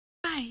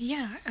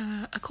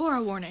A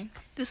Cora warning.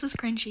 This is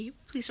cringy.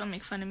 Please don't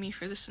make fun of me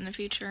for this in the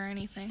future or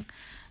anything.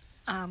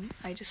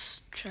 I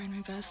just tried my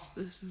best.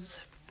 This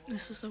is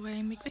the way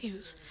I make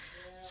videos.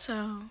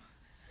 So,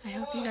 I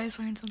hope you guys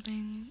learned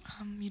something.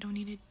 You do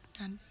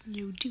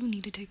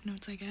need to take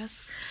notes, I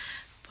guess.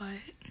 But,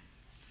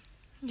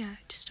 yeah,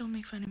 just don't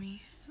make fun of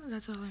me.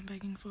 That's all I'm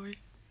begging for.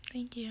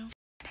 Thank you.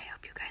 And I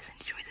hope you guys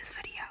enjoy this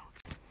video.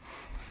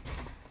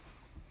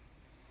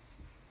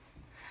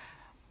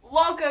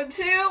 Welcome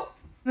to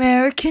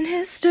American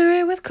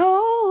History with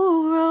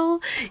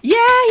Coral. Yeah.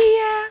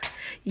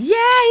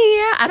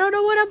 I don't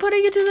know what I'm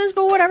putting into this,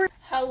 but whatever.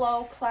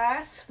 Hello,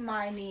 class.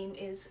 My name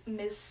is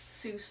Miss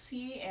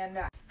Soucy, and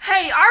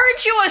hey,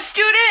 aren't you a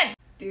student?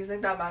 Do you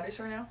think that matters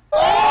right now?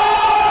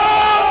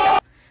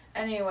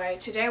 Anyway,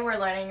 today we're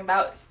learning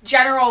about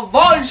General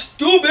von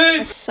Steuben.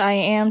 Yes, I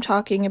am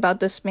talking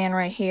about this man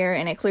right here,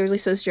 and it clearly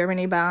says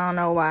Germany, but I don't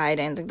know why I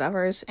didn't think that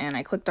first, and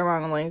I clicked the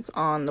wrong link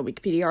on the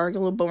Wikipedia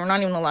article, but we're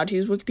not even allowed to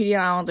use Wikipedia,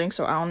 I don't think,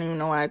 so I don't even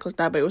know why I clicked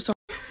that, but it was so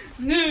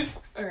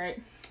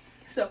Alright,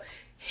 so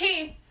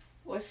he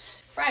was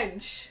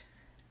French,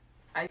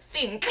 I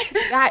think.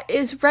 That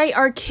is right,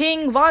 our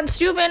King von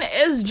Steuben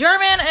is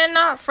German and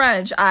not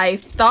French. I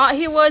thought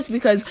he was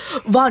because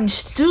von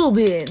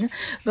Steuben,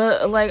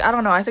 but like, I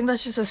don't know, I think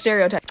that's just a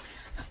stereotype.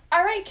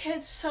 Alright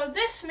kids, so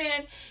this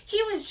man,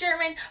 he was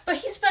German, but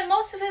he spent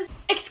most of his,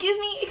 excuse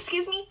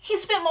me, he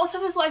spent most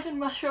of his life in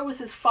Russia with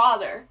his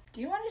father.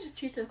 Do you want to just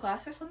teach the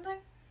class or something?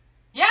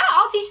 Yeah,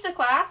 I'll teach the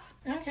class.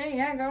 Okay,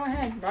 yeah, go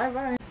ahead,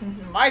 bye.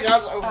 My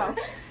job's over.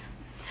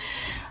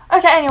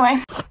 Okay,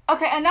 anyway.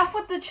 Okay, enough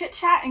with the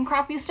chit-chat and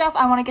crappy stuff.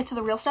 I want to get to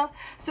the real stuff.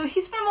 So he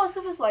spent most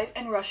of his life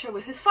in Russia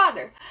with his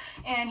father.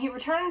 And he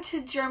returned to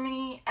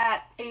Germany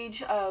at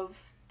age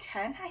of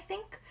 10, I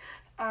think.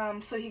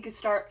 So he could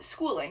start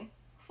schooling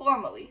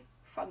formally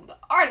from the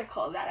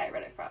article that I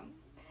read it from.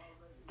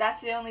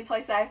 That's the only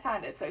place that I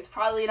found it, so it's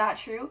probably not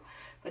true.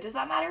 But does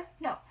that matter?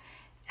 No.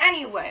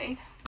 Anyway.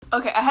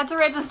 Okay, I had to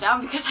write this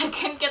down because I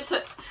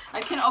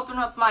couldn't open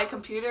up my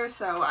computer,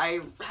 so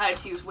I had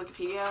to use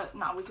Wikipedia,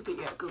 not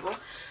Wikipedia, Google.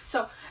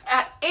 So,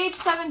 at age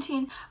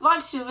 17,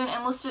 von Steuben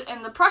enlisted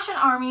in the Prussian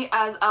army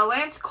as a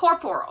lance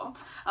corporal.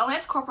 A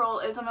lance corporal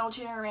is a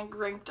military rank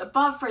ranked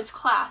above first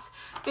class.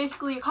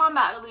 Basically, a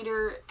combat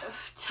leader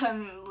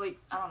to, like,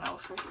 I don't know,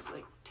 for his,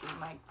 like,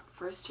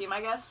 first team, I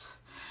guess.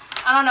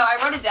 I don't know, I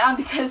wrote it down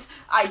because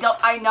I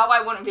know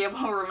I wouldn't be able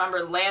to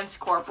remember lance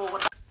corporal.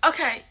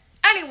 Okay.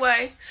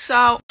 Anyway,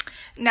 so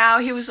now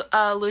he was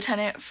a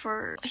lieutenant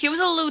a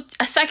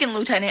second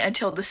lieutenant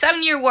until the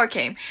 7-Year War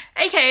came,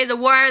 aka the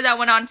war that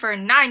went on for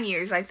 9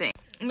 years, I think.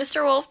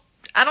 Mr. Wolf,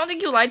 I don't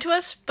think you lied to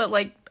us, but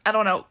like, I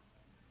don't know.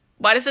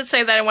 Why does it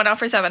say that it went on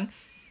for 7?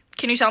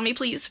 Can you tell me,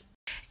 please?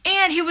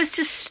 And he was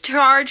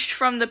discharged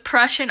from the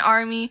Prussian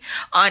army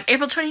on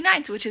April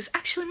 29th, which is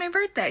actually my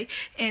birthday,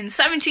 in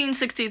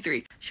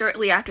 1763,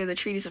 shortly after the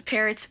treaties of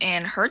Paris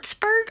and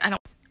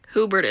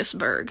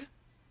Hubertusburg.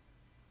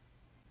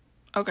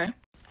 Okay.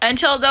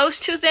 Until those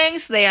two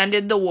things, they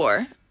ended the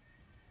war.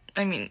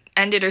 I mean,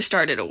 ended or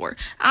started a war.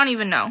 I don't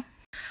even know.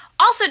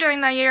 Also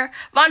during that year,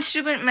 von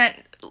Steuben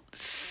met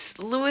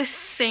Louis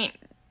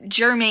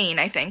Saint-Germain,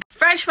 I think.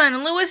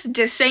 Frenchman Louis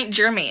de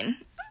Saint-Germain.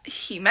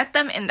 He met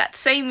them in that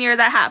same year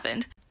that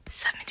happened.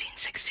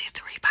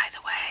 1763, by the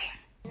way.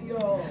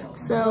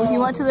 So, he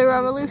went to the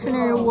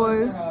Revolutionary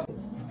War.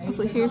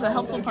 So here's a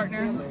helpful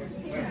partner.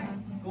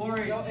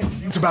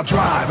 It's about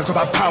drive, it's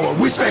about power.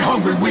 We stay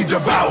hungry, we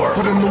devour.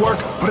 Put in the work,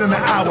 put in the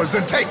hours,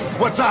 and take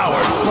what's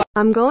ours.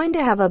 I'm going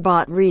to have a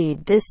bot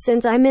read this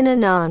since I'm in a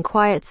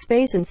non-quiet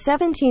space. In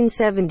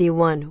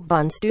 1771,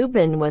 von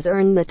Steuben was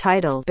earned the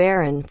title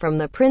Baron from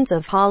the Prince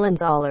of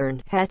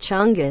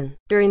Hohenzollern-Hechingen.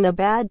 During the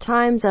bad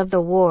times of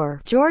the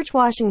war, George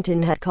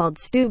Washington had called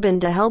Steuben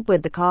to help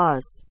with the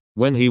cause.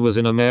 When he was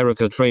in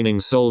America training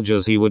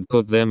soldiers, he would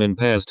put them in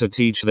pairs to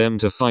teach them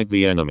to fight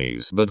the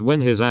enemies. But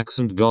when his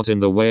accent got in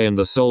the way and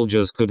the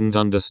soldiers couldn't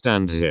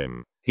understand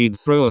him, he'd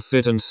throw a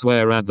fit and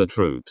swear at the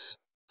troops.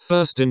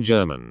 First in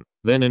German,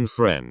 then in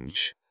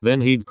French.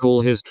 Then he'd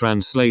call his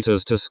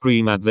translators to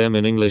scream at them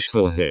in English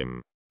for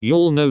him.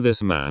 Y'all know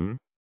this man?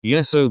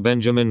 Yes, so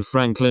Benjamin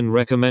Franklin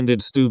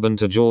recommended Steuben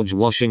to George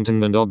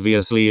Washington, and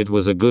obviously it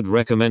was a good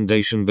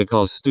recommendation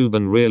because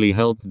Steuben really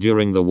helped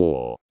during the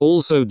war.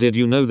 Also, did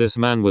you know this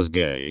man was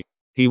gay?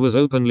 He was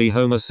openly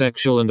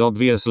homosexual, and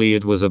obviously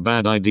it was a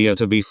bad idea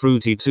to be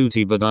fruity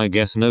tooty, but I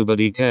guess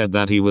nobody cared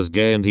that he was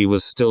gay and he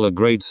was still a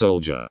great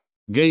soldier.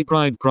 Gay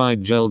pride,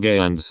 gel gay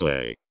and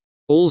slay.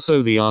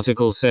 Also the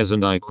article says,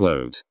 and I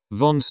quote,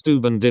 von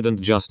Steuben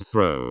didn't just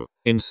throw,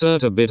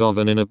 insert a bit of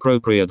an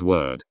inappropriate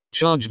word,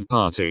 charged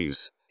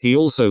parties. He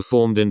also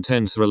formed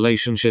intense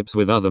relationships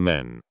with other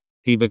men.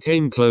 He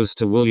became close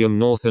to William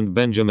North and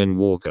Benjamin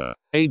Walker,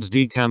 aides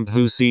de camp,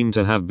 who seemed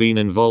to have been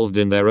involved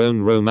in their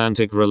own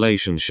romantic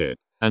relationship,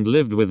 and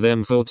lived with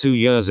them for 2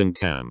 years in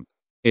camp.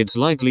 It's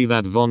likely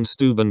that von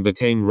Steuben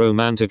became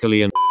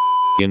romantically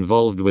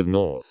involved with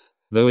North.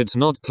 though it's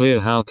not clear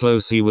how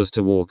close he was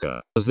to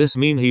Walker. Does this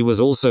mean he was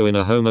also in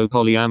a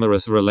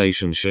homo-polyamorous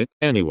relationship?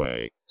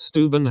 Anyway,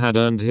 Steuben had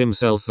earned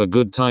himself a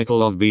good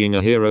title of being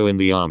a hero in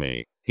the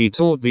army. He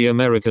taught the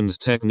Americans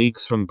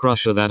techniques from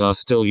Prussia that are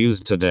still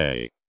used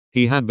today.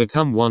 He had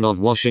become one of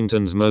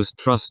Washington's most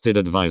trusted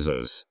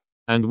advisors.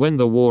 And when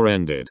the war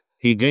ended,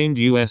 he gained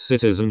US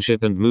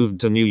citizenship and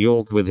moved to New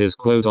York with his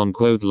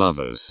quote-unquote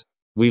lovers.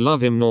 We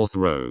love him, North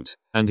Road,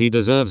 and he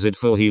deserves it,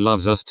 for he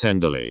loves us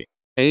tenderly.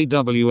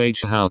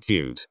 AWH, how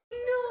cute.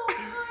 No,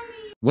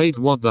 honey. Wait,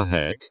 what the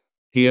heck?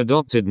 He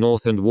adopted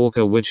North and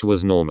Walker, which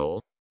was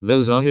normal.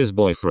 Those are his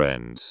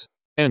boyfriends.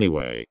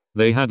 Anyway,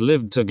 they had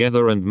lived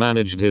together and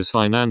managed his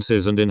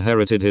finances and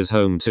inherited his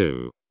home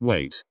too.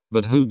 Wait,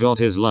 but who got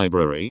his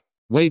library?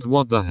 Wait,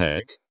 what the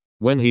heck?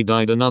 When he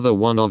died, another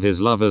one of his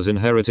lovers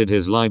inherited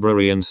his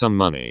library and some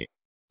money.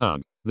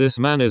 Ugh, this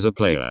man is a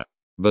player.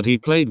 But he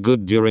played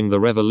good during the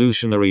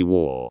Revolutionary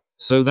War.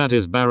 So that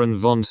is Baron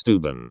von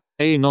Steuben,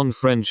 a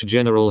non-French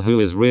general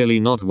who is really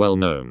not well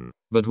known,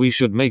 but we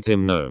should make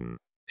him known.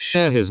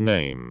 Share his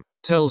name.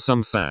 Tell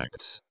some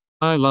facts.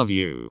 I love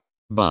you.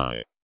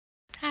 Bye.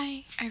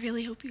 Hi, I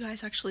really hope you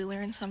guys actually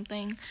learned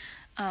something.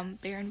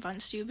 Baron von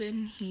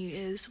Steuben, he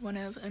is one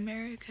of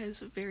America's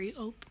very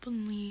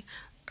openly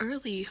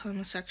early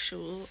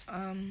homosexual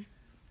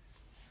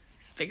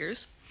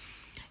figures.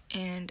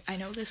 And I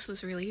know this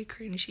was really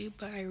cringy,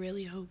 but I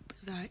really hope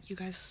that you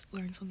guys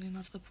learned something.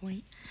 That's the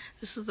point.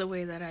 This is the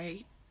way that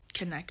I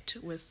connect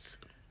with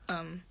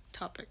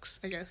topics,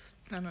 I guess.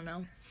 I don't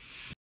know.